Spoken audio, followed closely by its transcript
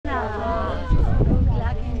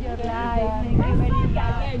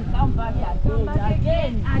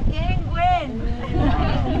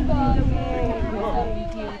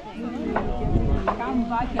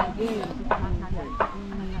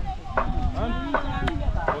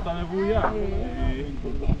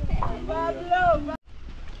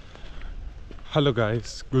Hello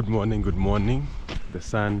guys, good morning, good morning. The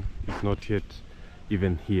sun is not yet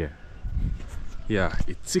even here. Yeah,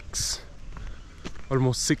 it's 6,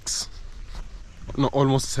 almost 6, no,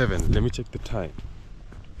 almost 7. Let me check the time.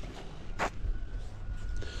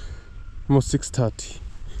 Almost 6:30,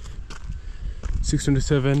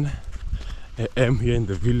 6:27 a.m. here in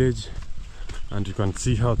the village, and you can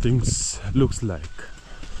see how things looks like.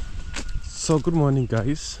 So good morning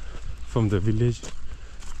guys from the village.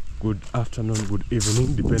 Good afternoon, good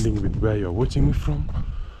evening, depending with where you're watching me from.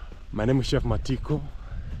 My name is Chef Matiko,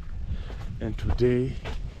 and today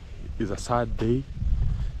is a sad day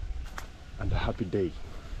and a happy day.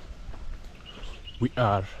 We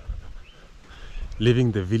are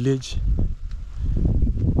leaving the village,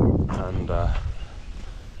 and I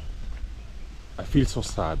feel so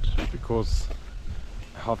sad because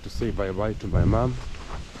I have to say bye-bye to my mom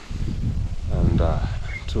and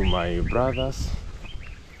to my brothers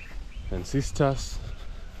and sisters,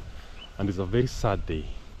 and it's a very sad day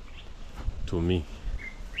to me,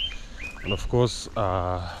 and of course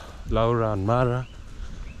Laura and Mara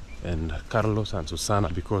and Carlos and Susana,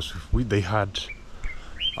 because they had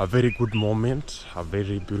a very good moment, a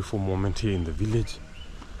very beautiful moment here in the village,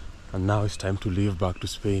 and now it's time to leave back to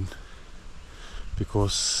Spain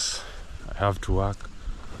because I have to work.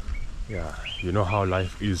 Yeah, you know how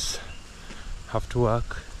life is, have to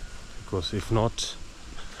work, because if not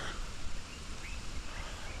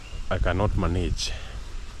I cannot manage.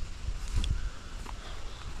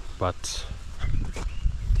 But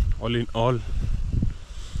all in all,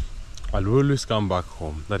 I'll always come back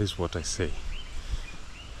home. That is what I say.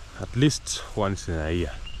 At least once in a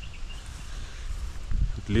year.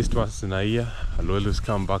 At least once in a year, I'll always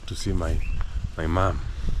come back to see my mom.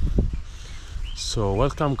 So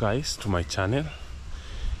welcome guys to my channel.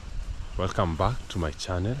 Welcome back to my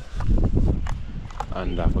channel.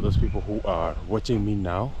 And for those people who are watching me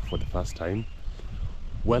now for the first time,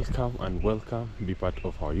 welcome and welcome. Be part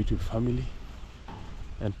of our YouTube family,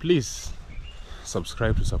 and please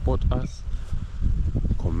subscribe to support us,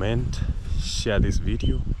 comment, share this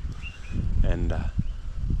video, and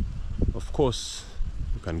of course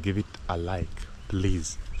you can give it a like,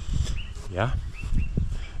 please. Yeah,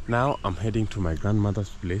 now I'm heading to my grandmother's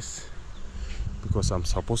place because we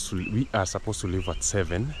are supposed to leave at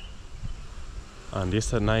 7. And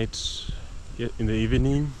yesterday night, in the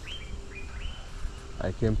evening,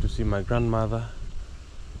 I came to see my grandmother,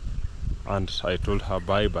 and I told her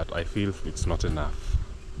bye, but I feel it's not enough.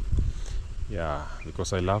 Yeah,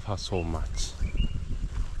 because I love her so much.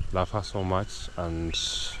 Love her so much, and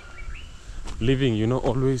living, you know,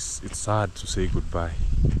 always it's sad to say goodbye.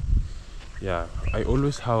 Yeah, I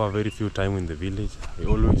always have a very few time in the village. I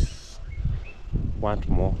always want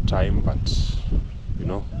more time, but you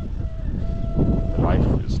know, life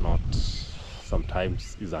is not,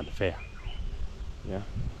 sometimes is unfair. Yeah,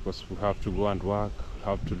 because we have to go and work, we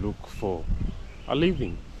have to look for a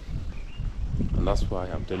living, and that's why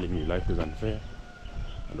I'm telling you life is unfair,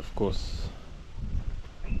 and of course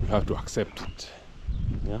we have to accept it.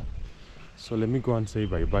 Yeah, so let me go and say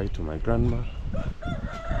bye-bye to my grandma,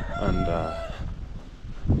 and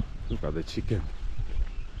look at the chicken,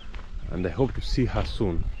 and I hope to see her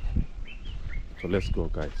soon. So let's go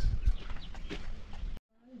guys.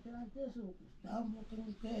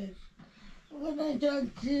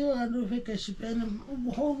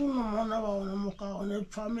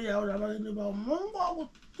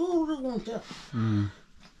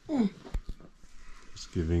 She's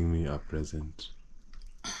giving me a present.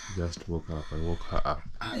 Just woke up. I woke her up.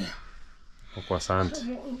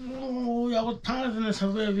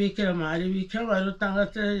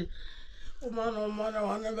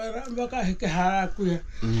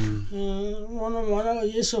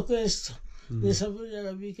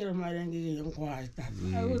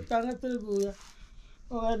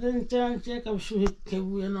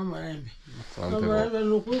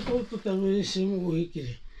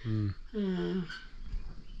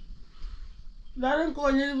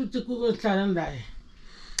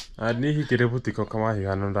 Ani hikire butiko kama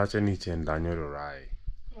hihano ndache ni chenda nyoro rai.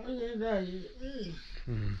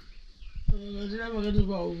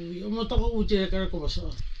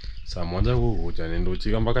 Saa moja kukucha nendo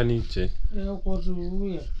chika mpaka niche.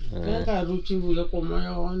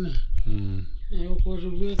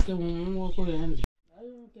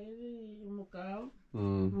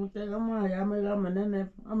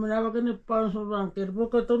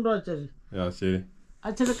 Ya sí.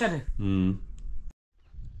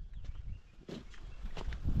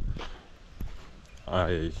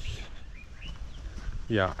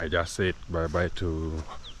 I just said bye bye to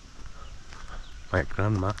my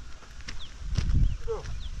grandma.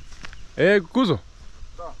 Hey, Kuzo.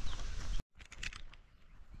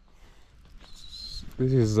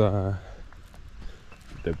 This is the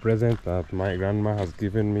present that my grandma has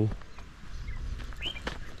given me.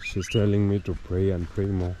 She's telling me to pray and pray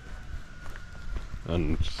more.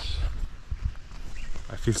 And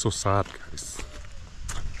I feel so sad, guys.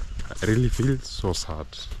 I really feel so sad.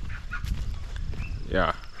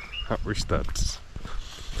 Yeah, I wish that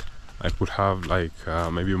I could have like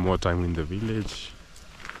maybe more time in the village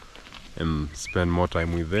and spend more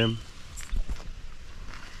time with them.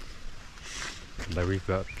 And I wish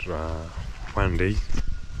that one day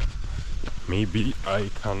maybe I'll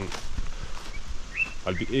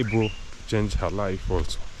be able to change her life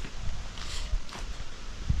also,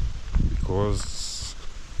 because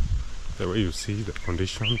the way you see the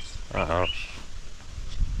conditions are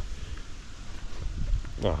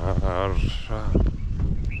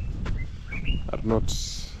not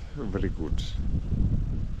very good,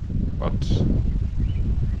 but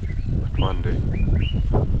one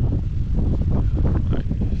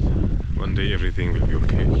day everything will be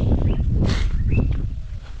okay.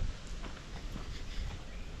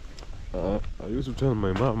 I used to tell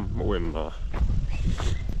my mom when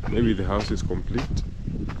maybe the house is complete,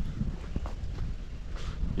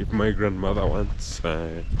 if my grandmother wants,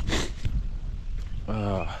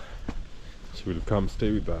 she will come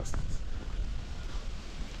stay with us.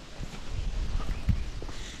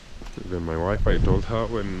 Even my wife, I told her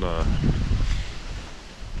when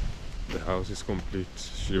the house is complete,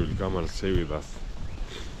 she will come and stay with us.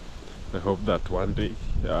 I hope that one day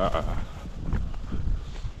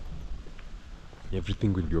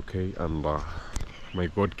everything will be okay, and may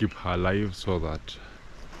God keep her alive so that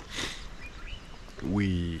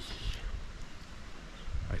I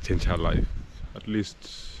change her life, at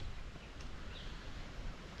least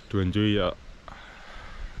to enjoy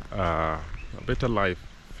a better life,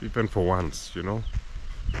 even for once, you know,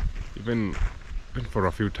 even for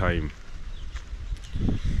a few time.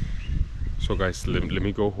 So guys, let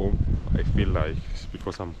me go home. I feel like it's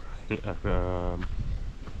because I'm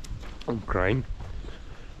crying.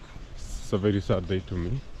 It's a very sad day to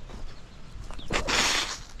me.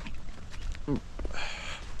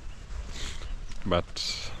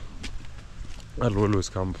 But I'll always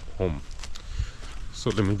come home. So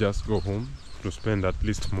let me just go home to spend at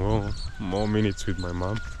least more minutes with my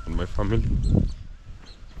mom and my family.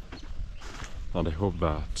 And I hope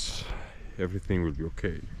that everything will be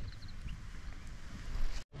okay.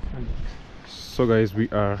 So guys, we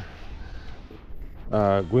are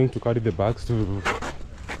going to carry the bags to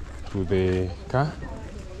the car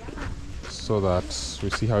so that we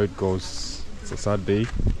see how it goes. It's a sad day,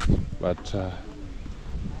 but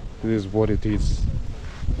this is what it is.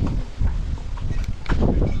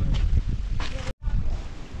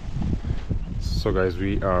 So guys,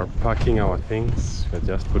 we are packing our things. We're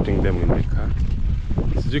just putting them in the car.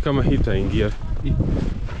 Sijui kama hii itaingia.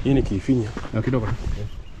 Hii ni kifinya. Na kidogo.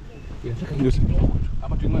 Inataka hiyo kidogo.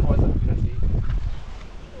 Ama tuingie kwanza.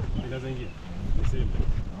 Inaweza ingia. Same.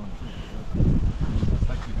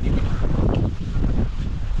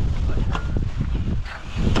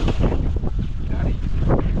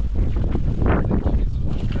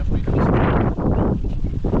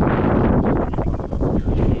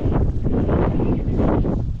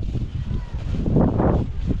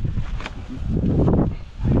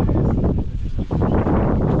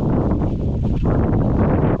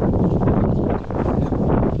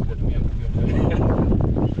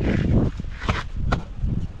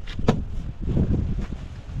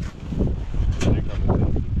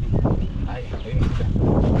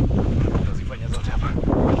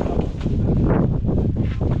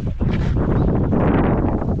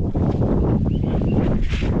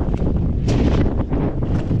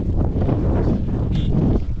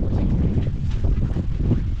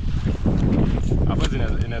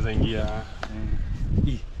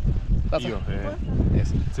 Hiyo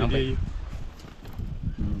yes, saidia hiyo.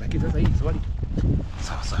 Lakini sasa hii swali.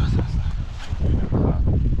 Sawa.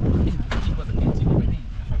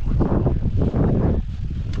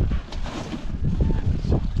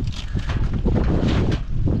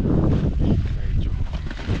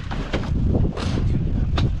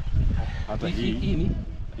 Hata hii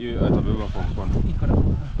atabeba kwa mkono.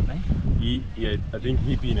 Hii I think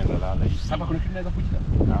hii pia inalala hii. Hapa kuna kitu inaweza kujika.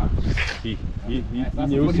 Hii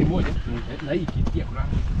nyeusi moja na hii kitia kulala.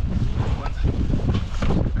 Kwanza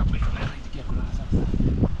kabla inaweza itikia kulala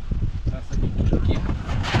sasa hii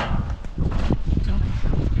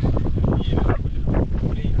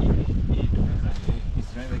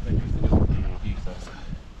Israeli kwa hiyo sasa.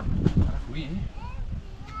 Alafu hii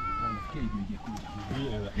nafikia hiyo kuja.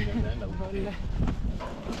 Hola.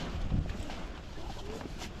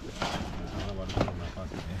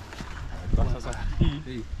 Sasa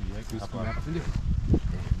hii hapa ndio.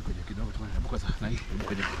 Ngoja kidogo tuone buka sasa na hii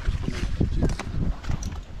ngoja.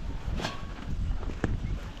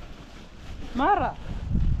 Mara,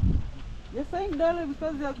 you're saying dollar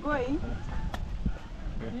because you're going?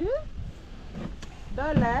 Yeah?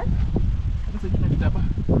 Dollar?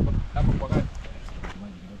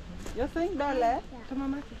 You're saying dollar?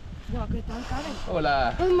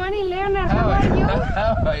 Hola. Good morning, Leonard. How are you?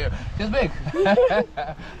 How are you? Just big.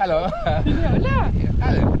 Hello. Hola.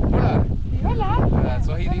 Hola. Hola.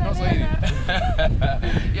 Swahili, no Swahili.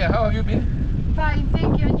 Yeah, how have you been? Fine,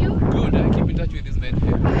 thank you. And you? Good. I keep in touch with this man.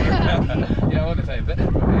 Yeah, all the time.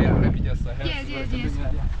 Yeah, let me just. Yes.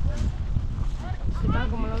 ¿Qué tal?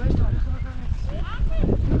 ¿Cómo lo ves?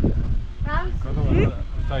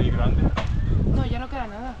 ¿Está ahí grande? No, ya no queda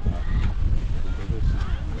nada.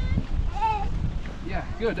 Yeah,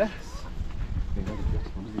 good.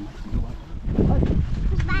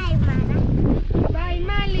 Bye,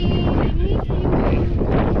 Mali. I miss you.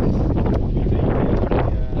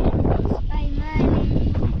 Bye,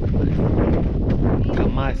 Mali.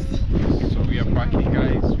 Jamás. So we are packing,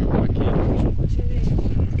 guys. We are packing.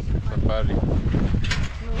 Safari.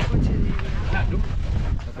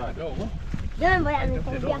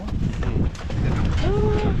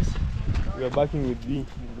 We are backing with D.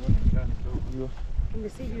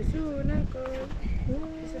 See you soon, Uncle.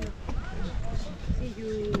 See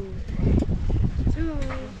you soon.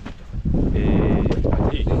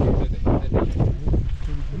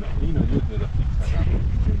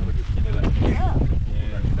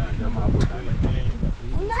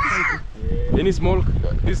 Any small,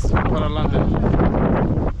 this para adelante.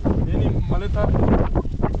 Any maleta.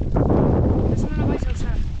 Eso no lo vais a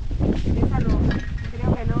usar. Esa no, creo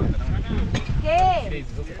que no. ¿Qué?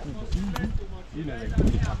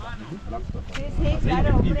 Sí, claro,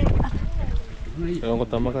 hombre. Ewan ko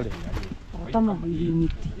tama kali. Tama.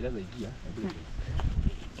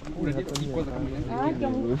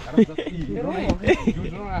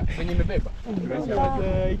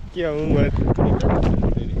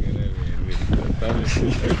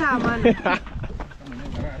 Esta mano.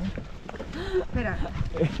 Espera.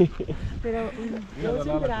 Pero no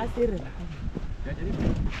siempre así.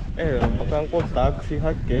 Bakang ko taxi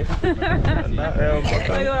hakke.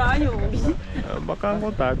 Bakang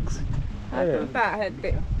ko taxi.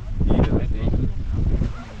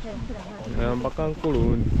 Bakang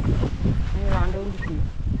kulun.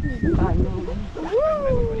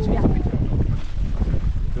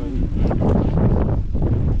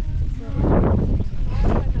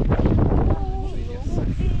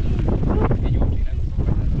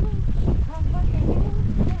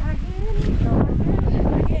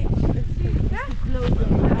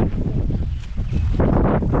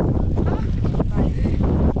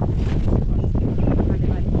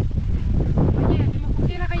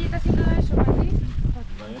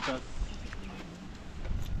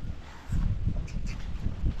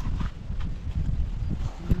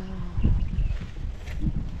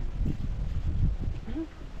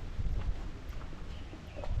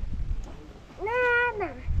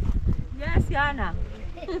 Yes, Yana.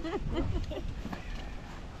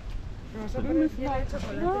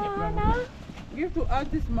 No. Give to us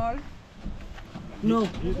this small. No.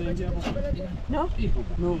 No?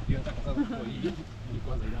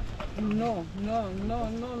 No.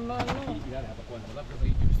 No.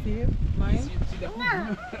 Steve, mine?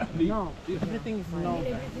 No. Everything is no.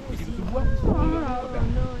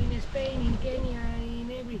 No, in Spain, in Kenya,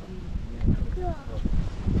 in everything.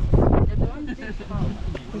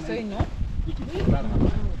 You say no?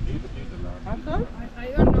 Uncle? I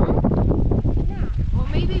don't know. Or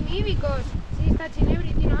maybe me because she's touching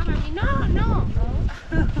everything. No, mommy, no.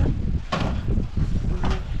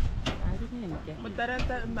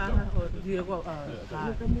 Madarata mahal ko. Diego,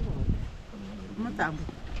 matambo.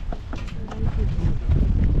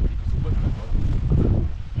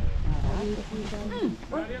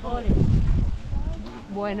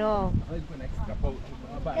 Bueno,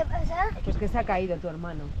 ¿Qué pasa? pues que se ha caído tu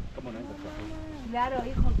hermano. Claro,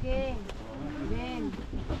 hijo, ¿qué? Ven.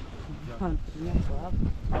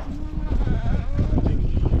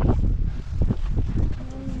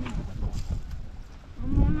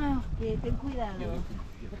 Que ten cuidado.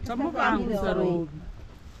 Estamos bajos.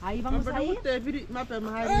 Ahí vamos a ir.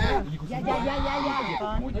 Ya.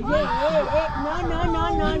 Oye,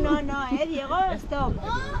 no, Diego, stop.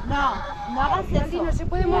 No hagas eso. No se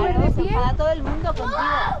puede mover de pie. Para todo el mundo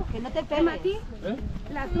contigo, que no te pegues. Mati,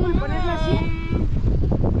 la azul, ponerla así.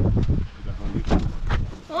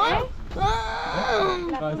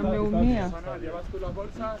 Me unía. ¿Llevas tú las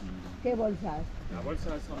bolsas? ¿Qué bolsas? Las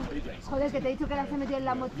bolsas son amarillas. Joder, que te he dicho que las he metido en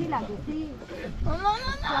la mochila, que sí. No, no, no,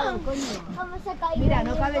 Claro, no. coño. ¿Cómo se cae? Mira,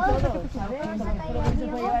 no cabe todo, ¿sabes? Lo que se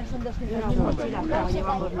puede llevar son 200 en mochila, pero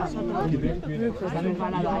llevamos nosotros. Está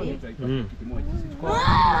embalado ahí.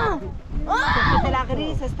 De la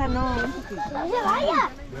gris, esta no. ¡No se vaya!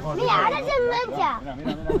 Mira, ahora se engancha.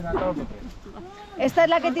 Mira, todo lo que Esta es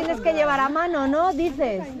la que tienes que llevar a mano, ¿no?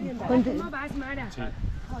 Dices. ¿Cómo vas, Mara?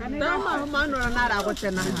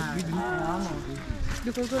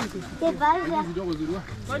 ¿Qué pasa?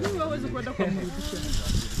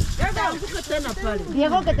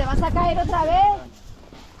 Diego, que te vas a caer otra vez.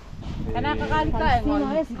 Sí,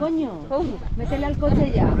 no es, coño. Métele al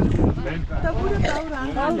coche ya.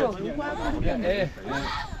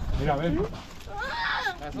 Mira, ven.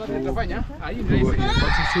 ¿Te España? Ahí, ¿el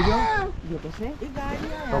coche suyo? Yo qué sé.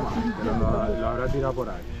 Toma, pero lo habrá tirado por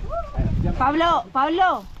ahí.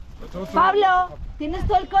 Pablo, ¿tienes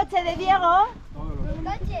tú el coche de Diego?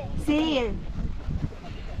 ¿Coche? Sí.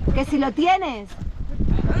 Que si lo tienes.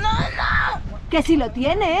 Que si lo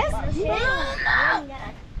tienes.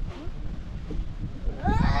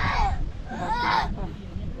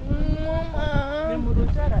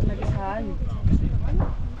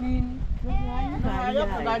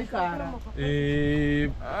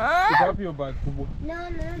 Wapi hiyo bag kubwa? No,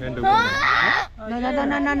 no. Nenda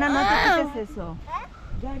No te quites eso.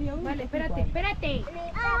 Vale, espérate. Espérate,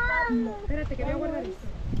 que voy a guardar esto.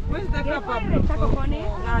 Pues de acá, Pablo. ¿Está cojones?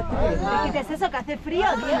 Te quites eso, que hace frío,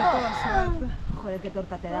 Diego. Joder, qué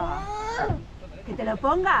torta te daba. Que te lo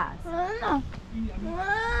pongas.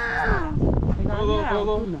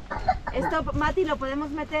 Todo. Esto, Mati, lo podemos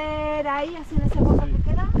meter ahí, así en ese hueco que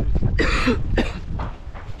queda.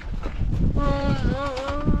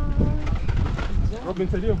 Robin,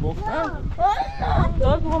 serio, vos.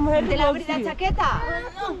 ¿Te la abrí la chaqueta?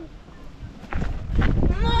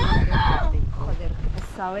 Joder, qué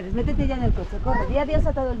pesado eres. Métete ya en el coche, corre. Di adiós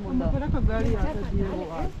a todo el mundo.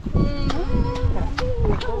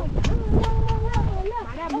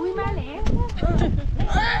 Mara, muy mal, ¿eh?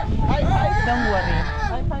 Don't worry.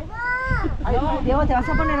 Diego, te vas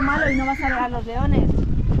a poner malo y no vas a ver a los leones.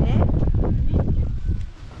 ¿Eh?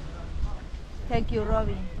 Thank you,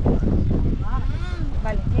 Robin.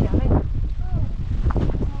 Vale, mira, venga.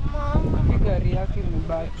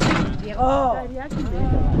 Diego.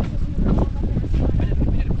 Diego.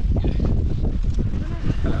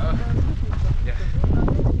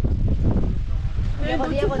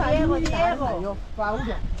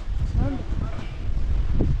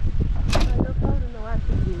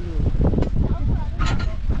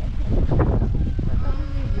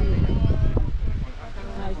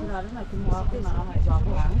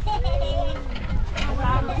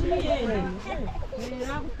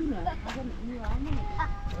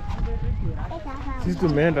 Sisi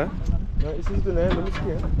tumeenda. Sisi tunaenda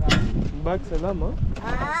msikia. Bag salama.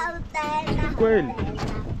 Kweli.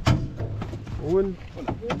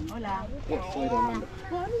 Hola.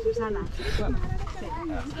 Susana.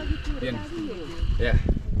 Bien. Yeah.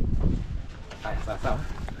 Haya, sawa.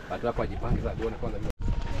 Watu wako wajipange sasa tuone kwanza.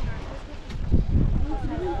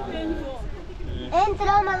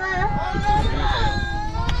 Entra, mamá.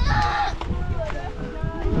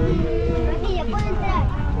 Aquí ya puedo entrar.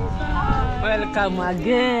 Welcome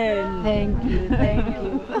again. Thank you. Thank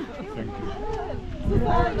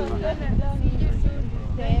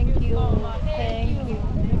you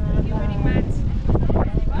very much.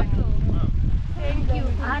 Thank you.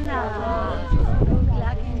 Ana. Good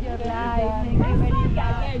luck in your life. Thank you very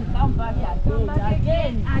much. Come back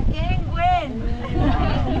again. Again, when?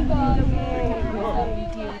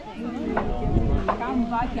 Come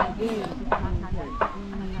back again.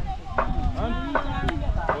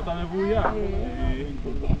 Bótame bulla.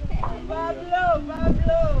 Pablo,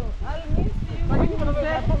 I'll miss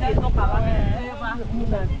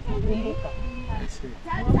you.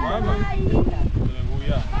 Mama. Bótame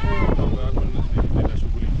bulla.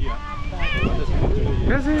 Tunashughulikia.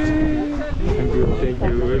 Thank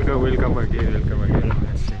you. Welcome again.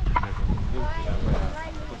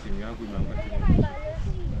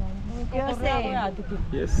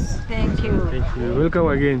 Yes. Thank you. Welcome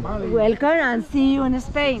again. Welcome and see you in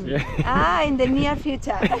Spain. Yeah. In the near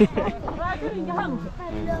future. Mira,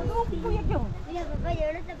 papá,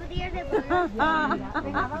 yo no te podía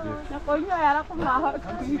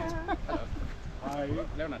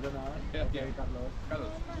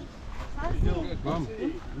Vamos.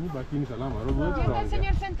 Ni bakini salama. ¿Está el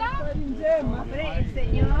señor sentado? Hombre, el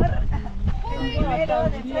señor. El primero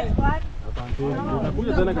de tres cuartos.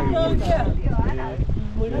 Nakuja tena karibuni.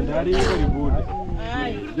 Dari karibuni.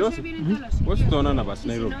 Joseph, what's tutaonana basi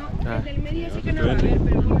Nairobi? Del medio sí que no va a haber,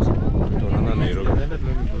 pero por eso Tutaonana Nairobi.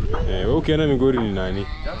 Wewe ukienda Migori ni nani?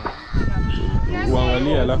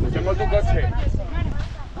 Uangalie alafu.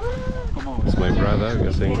 It's my brother, we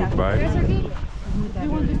are saying goodbye.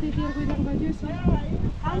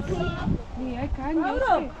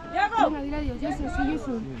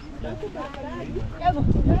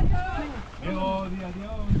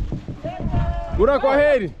 Bura, kwa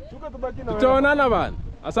heri. Tutaonana bana.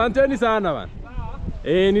 Asanteni sana bana.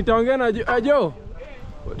 Nitaongea na Joe.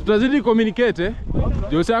 Tutazidi communicate.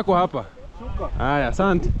 Jose yako hapa. Haya,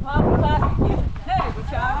 asante.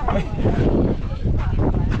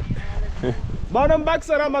 Bana mbaki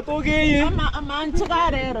salama togi. Aman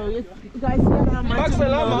chikarero. Mbaki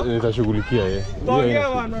salama. Nitashughulikia yeye. Tongea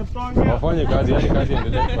bana, tongea. Wafanye kazi, yani kazi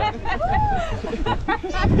endelee kufanya.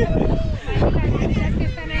 que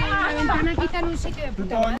están ahí en la ventana quitan un sitio de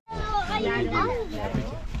puta madre.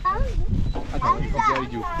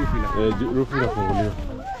 Rufu inafunguliwa.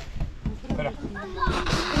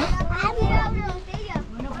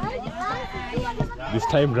 This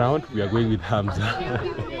time round we are going with Hamza.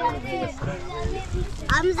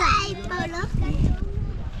 Hamza,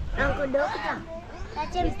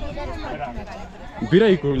 Mpira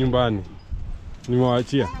iko nyumbani.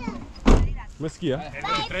 Nimewaachia. Umesikia?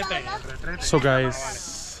 So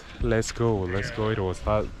guys, let's go. It was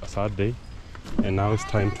a sad day and now it's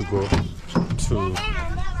time to go to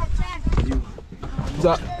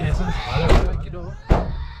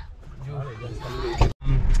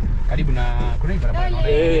Karibu na kuna barabara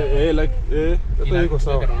naona. hata iko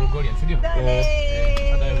sawa. Hata unahitaji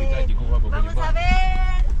kuwa hapo kwenye nyumba.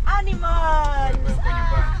 Animal.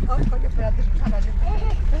 Oye, espérate, Susana.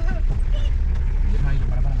 Jamaa ile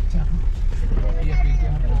barabara ni chafu. Pia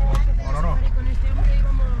kuingia hapo Ororo. Con este hombre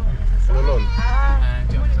íbamos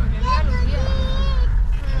Chafu sana.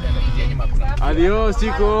 Ile nyuma kuna. Adios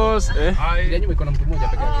chicos. Ile nyuma iko na mtu mmoja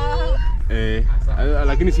pekee yake.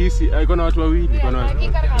 Lakini sisi iko na watu wawili, kuna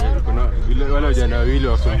wale vijana wawili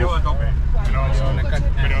wasumbufu.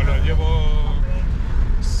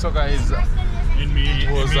 So guys, it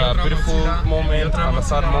was a beautiful moment and a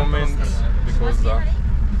sad moment because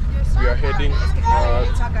we are heading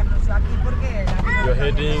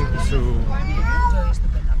to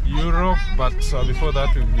Europe, but before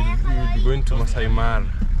that we will be going to Masai Mara.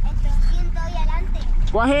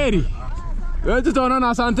 Kwa heri. Wewe tutaonana,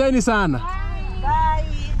 asanteni sana.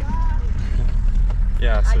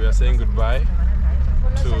 Yeah, so we are saying goodbye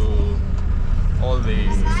to all the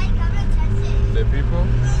people,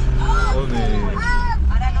 all the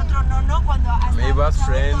neighbors,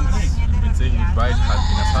 friends. Been saying goodbye. It has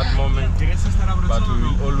been a sad moment, but we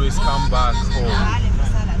will always come back home.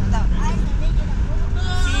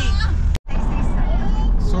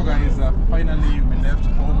 So guys, finally we left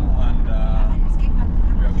home and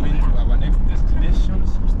we are going to our next destination,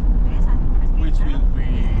 which will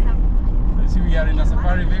be, see, we are in a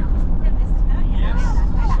safari vehicle. Yes,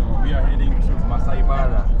 so we are heading to Masai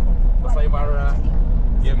Mara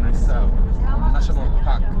Game Reserve National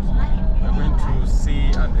Park. We are going to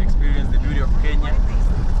see and experience the beauty of Kenya,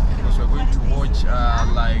 because we are going to watch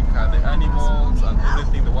the animals and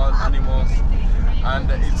everything, the wild animals, and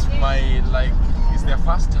it's it's their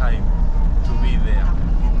first time to be there.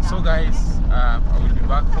 So guys, I will be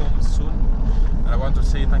back home soon, and I want to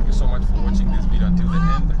say thank you so much for watching this video until the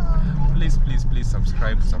end. Please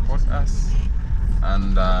subscribe to support us,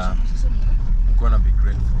 and I'm gonna be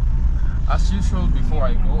grateful. As usual, before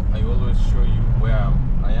I go, I always show you where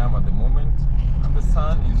I am at the moment, and the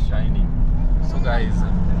sun is shining. So guys,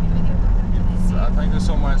 thank you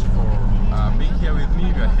so much for being here with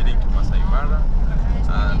me. We are heading to Masai Mara,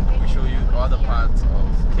 and we show you other parts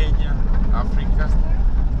of Kenya, Africa,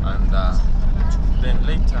 and then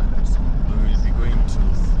later we will be going to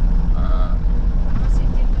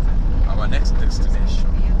our next destination.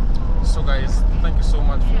 So guys, thank you so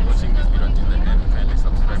much for watching this video until the end. Kindly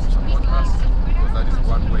subscribe to support us, because that is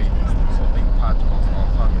one way of being part of our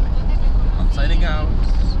family. I'm signing out.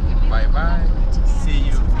 Bye bye.